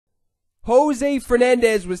Jose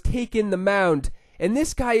Fernandez was taking the mound, and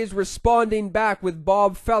this guy is responding back with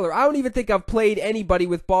Bob Feller. I don't even think I've played anybody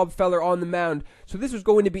with Bob Feller on the mound, so this was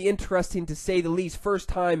going to be interesting to say the least. First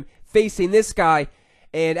time facing this guy,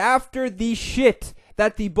 and after the shit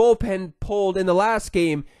that the bullpen pulled in the last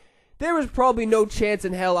game, there was probably no chance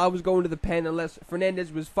in hell I was going to the pen unless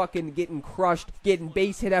Fernandez was fucking getting crushed, getting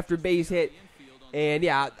base hit after base hit. And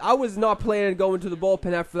yeah, I was not planning on going to the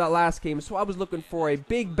bullpen after that last game, so I was looking for a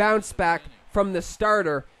big bounce back from the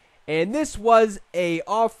starter. And this was a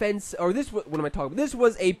offense, or this, what am I talking about? This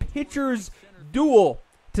was a pitcher's duel.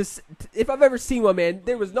 If I've ever seen one, man,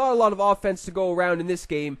 there was not a lot of offense to go around in this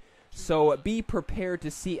game. So be prepared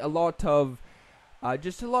to see a lot of,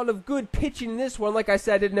 just a lot of good pitching in this one. Like I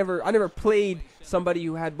said, I never played somebody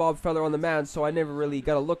who had Bob Feller on the mound, so I never really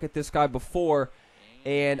got a look at this guy before.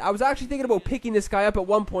 And I was actually thinking about picking this guy up at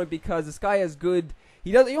one point because this guy has good.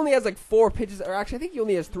 He only has like 4 pitches, or actually I think he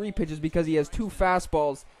only has 3 pitches because he has 2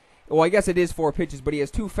 fastballs. Well, I guess it is 4 pitches, but he has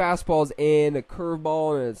 2 fastballs and a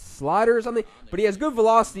curveball and a slider or something. But he has good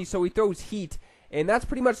velocity, so he throws heat. And that's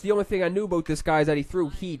pretty much the only thing I knew about this guy is that he threw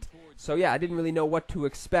heat. So yeah, I didn't really know what to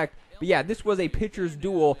expect. But yeah, this was a pitcher's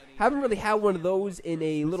duel. Haven't really had one of those in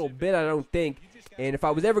a little bit, I don't think. And if I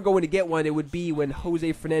was ever going to get one, it would be when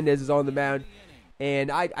Jose Fernandez is on the mound.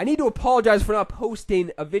 And I need to apologize for not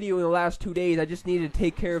posting a video in the last 2 days. I just needed to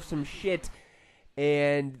take care of some shit.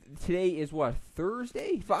 And today is what,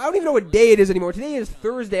 Thursday? I don't even know what day it is anymore. Today is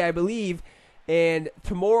Thursday, I believe. And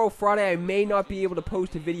tomorrow, Friday, I may not be able to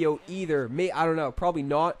post a video either. I don't know, probably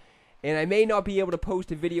not. And I may not be able to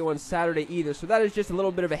post a video on Saturday either. So that is just a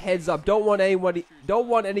little bit of a heads up. Don't want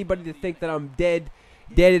anybody to think that I'm dead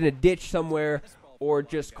in a ditch somewhere or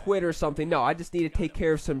just quit or something. No, I just need to take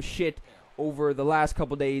care of some shit over the last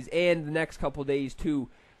couple days and the next couple days too.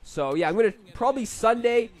 So yeah, I'm gonna probably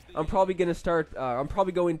Sunday. I'm probably gonna start. I'm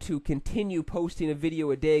probably going to continue posting a video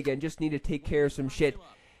a day again. Just need to take care of some shit.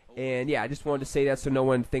 And yeah, I just wanted to say that so no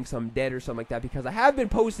one thinks I'm dead or something like that, because I have been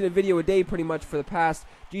posting a video a day pretty much for the past,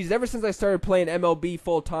 ever since I started playing MLB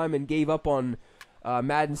full time and gave up on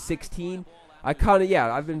Madden 16.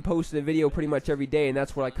 I've been posting a video pretty much every day, and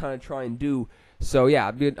that's what I kind of try and do. So yeah,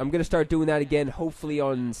 I'm gonna start doing that again. Hopefully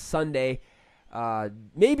on Sunday.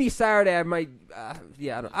 Maybe Saturday I might, I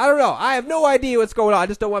don't know. I have no idea what's going on. I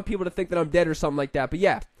just don't want people to think that I'm dead or something like that. But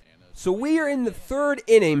yeah, so we are in the 3rd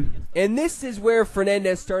inning, and this is where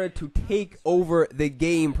Fernandez started to take over the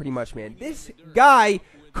game pretty much, man. This guy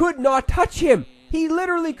could not touch him. He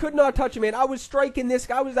literally could not touch him, man. I was striking this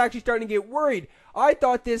guy. I was actually starting to get worried. I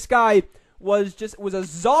thought this guy was a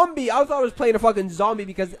zombie. I thought I was playing a fucking zombie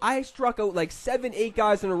because I struck out like 7, 8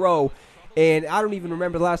 guys in a row. And I don't even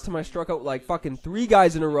remember the last time I struck out like fucking 3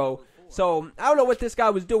 guys in a row. So I don't know what this guy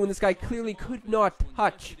was doing. This guy clearly could not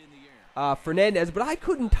touch Fernandez, but I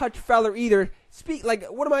couldn't touch Feller either.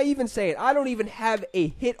 What am I even saying? I don't even have a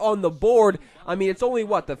hit on the board. I mean, it's only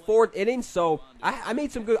what, the 4th inning. So I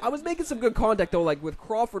was making some good contact though, like with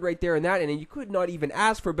Crawford right there in that inning. You could not even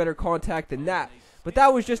ask for better contact than that. But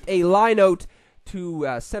that was just a line out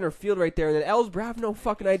to center field right there, and then Ellsbury, I have no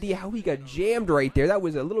fucking idea how he got jammed right there. That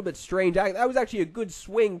was a little bit strange. That was actually a good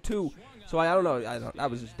swing too, so I don't know.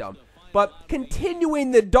 That was just dumb. But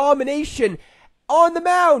continuing the domination on the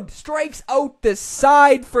mound, strikes out the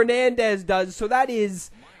side. Fernandez does. So that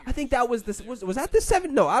is, I think that was this. Was that the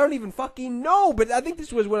 7th? No, I don't even fucking know. But I think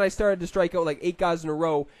this was when I started to strike out like 8 guys in a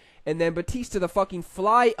row. And then Batista, the fucking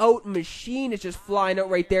fly-out machine, is just flying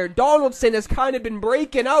out right there. Donaldson has kind of been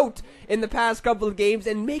breaking out in the past couple of games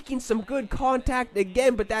and making some good contact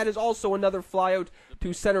again, but that is also another fly-out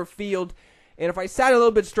to center field. And if I sound a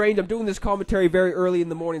little bit strange, I'm doing this commentary very early in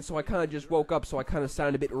the morning, so I kind of just woke up, so I kind of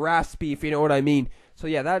sound a bit raspy, if you know what I mean. So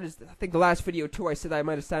yeah, that is, I think the last video too, I said I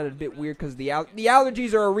might have sounded a bit weird because the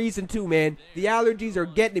allergies are a reason too, man. The allergies are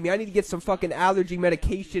getting to me. I need to get some fucking allergy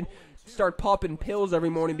medication. Start popping pills every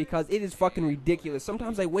morning because it is fucking ridiculous.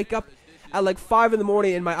 Sometimes I wake up at like 5 in the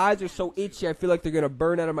morning and my eyes are so itchy I feel like they're gonna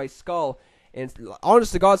burn out of my skull. And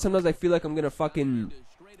honest to God, sometimes I feel like I'm gonna fucking,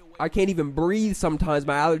 I can't even breathe sometimes.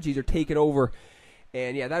 My allergies are taking over.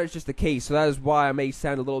 And yeah, that is just the case. So that is why I may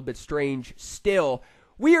sound a little bit strange still.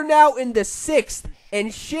 We are now in the 6th,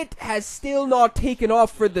 and shit has still not taken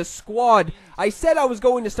off for the squad. I said I was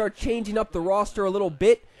going to start changing up the roster a little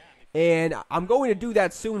bit, and I'm going to do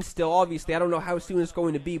that soon still, obviously. I don't know how soon it's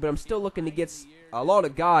going to be, but I'm still looking to get a lot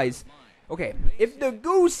of guys. Okay, if the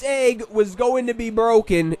goose egg was going to be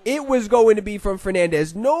broken, it was going to be from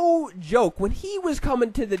Fernandez. No joke. When he was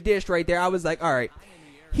coming to the dish right there, I was like, all right,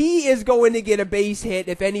 he is going to get a base hit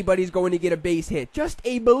if anybody's going to get a base hit. Just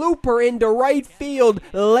a blooper into right field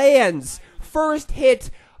lands. First hit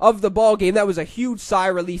of the ball game. That was a huge sigh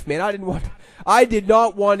of relief, man. I did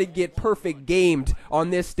not want to get perfect gamed on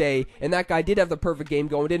this day, and that guy did have the perfect game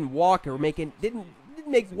going. Didn't walk or didn't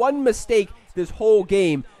make one mistake this whole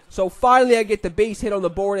game. So finally I get the base hit on the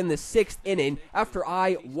board in the 6th inning after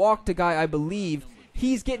I walked a guy, I believe.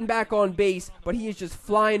 He's getting back on base, but he is just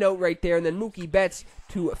flying out right there. And then Mookie Betts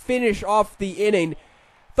to finish off the inning.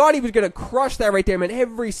 Thought he was going to crush that right there, man.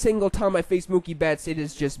 Every single time I face Mookie Betts, it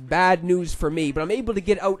is just bad news for me. But I'm able to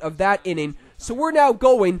get out of that inning. So we're now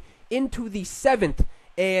going into the 7th.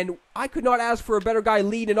 And I could not ask for a better guy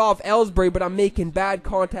leading off Ellsbury, but I'm making bad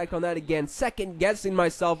contact on that again. Second guessing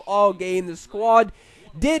myself all game. The squad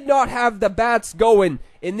did not have the bats going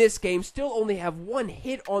in this game. Still only have one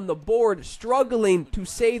hit on the board. Struggling to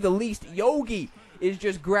say the least. Yogi is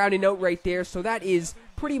just grounding out right there. So that is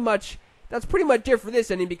pretty much it for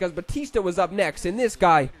this inning because Batista was up next. And this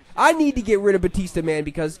guy, I need to get rid of Batista, man,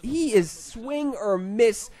 because he is swing or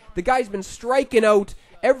miss. The guy's been striking out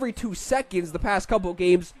every 2 seconds the past couple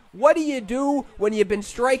games. What do you do when you've been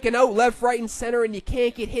striking out left, right, and center and you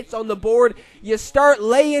can't get hits on the board? You start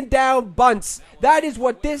laying down bunts. That is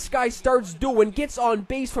what this guy starts doing. Gets on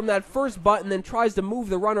base from that first bunt and then tries to move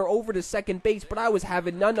the runner over to second base, but I was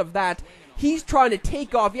having none of that. He's trying to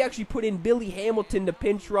take off. He actually put in Billy Hamilton to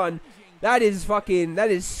pinch run. That is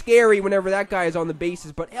scary whenever that guy is on the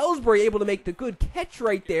bases. But Ellsbury able to make the good catch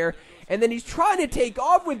right there. And then he's trying to take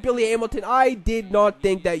off with Billy Hamilton. I did not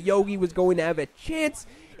think that Yogi was going to have a chance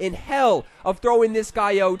in hell of throwing this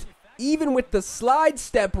guy out, even with the slide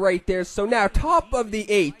step right there. So now, top of the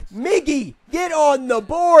 8th. Miggy, get on the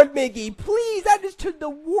board, Miggy. Please, that is to the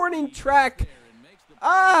warning track.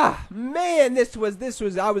 Ah, man, this was,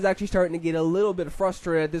 I was actually starting to get a little bit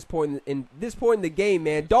frustrated at this point in the game,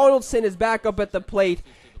 man. Donaldson is back up at the plate,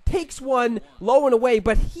 takes one low and away,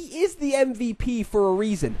 but he is the MVP for a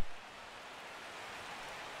reason.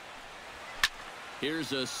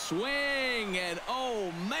 Here's a swing, and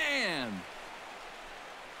oh, man.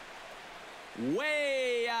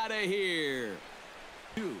 Way out of here.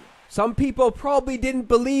 Some people probably didn't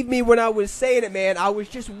believe me when I was saying it, man. I was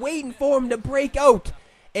just waiting for him to break out.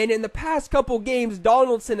 And in the past couple games,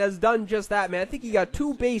 Donaldson has done just that, man. I think he got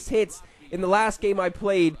 2 base hits in the last game I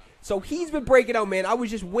played. So he's been breaking out, man. I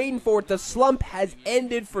was just waiting for it. The slump has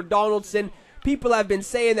ended for Donaldson. People have been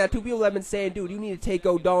saying that. 2 people have been saying, dude, you need to take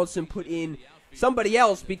out Donaldson, put in somebody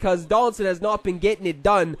else, because Donaldson has not been getting it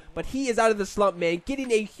done. But he is out of the slump, man, getting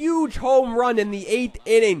a huge home run in the 8th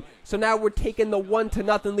inning. So now we're taking the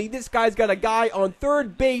 1-0 lead. This guy's got a guy on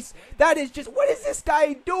third base. That is just, what is this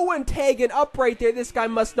guy doing tagging up right there? This guy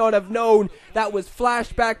must not have known that was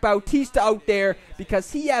flashback Bautista out there,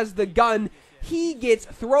 because he has the gun. He gets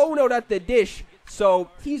thrown out at the dish, so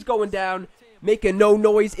he's going down, making no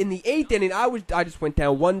noise in the 8th inning. I just went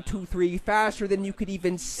down 1-2-3 faster than you could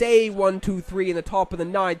even say 1-2-3 in the top of the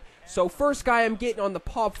 9th. So first guy I'm getting on the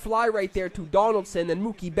pop fly right there to Donaldson, and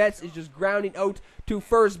Mookie Betts is just grounding out to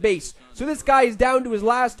first base. So this guy is down to his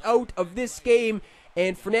last out of this game,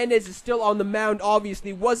 and Fernandez is still on the mound.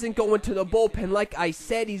 Obviously wasn't going to the bullpen like I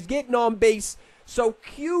said. He's getting on base. So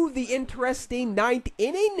cue the interesting 9th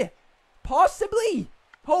inning? Possibly.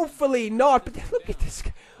 Hopefully not. But look at this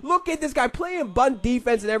guy. Look at this guy playing bunt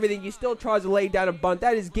defense and everything. He still tries to lay down a bunt.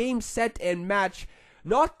 That is game, set, and match.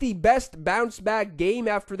 Not the best bounce back game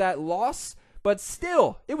after that loss, but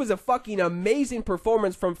still, it was a fucking amazing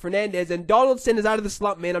performance from Fernandez. And Donaldson is out of the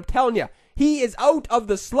slump, man. I'm telling you, he is out of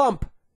the slump.